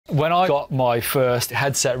When I got my first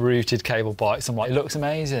headset routed cable bikes, I'm like, it looks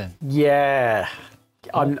amazing. Yeah,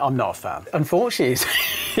 I'm not a fan. Unfortunately,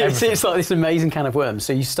 it's like this amazing can of worms.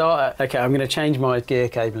 So you start at, okay, I'm going to change my gear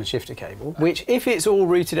cable and shifter cable, which if it's all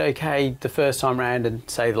routed okay the first time round and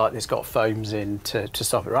say like it's got foams in to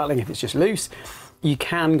stop it rattling, if it's just loose, you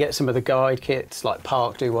can get some of the guide kits, like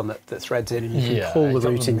Park do one that threads in and you can pull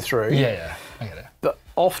the routing through. Yeah, I get it. But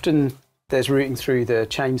often there's routing through the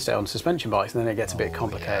chainstay on suspension bikes and then it gets a bit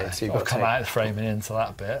complicated. Yeah. So you've got to come out framing into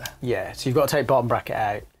that bit. Yeah, so you've got to take bottom bracket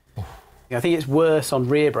out. I think it's worse on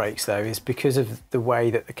rear brakes though, is because of the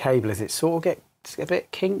way that the cable is, it sort of gets a bit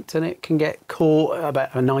kinked and it can get caught at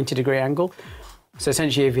about a 90-degree angle. So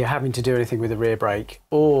essentially if you're having to do anything with the rear brake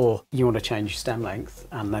or you want to change your stem length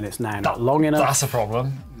and then it's now not long enough. That's a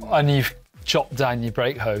problem. And you've chopped down your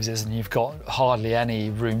brake hoses and you've got hardly any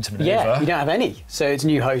room to manoeuvre. Yeah, you don't have any. So it's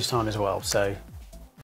new hose time as well. So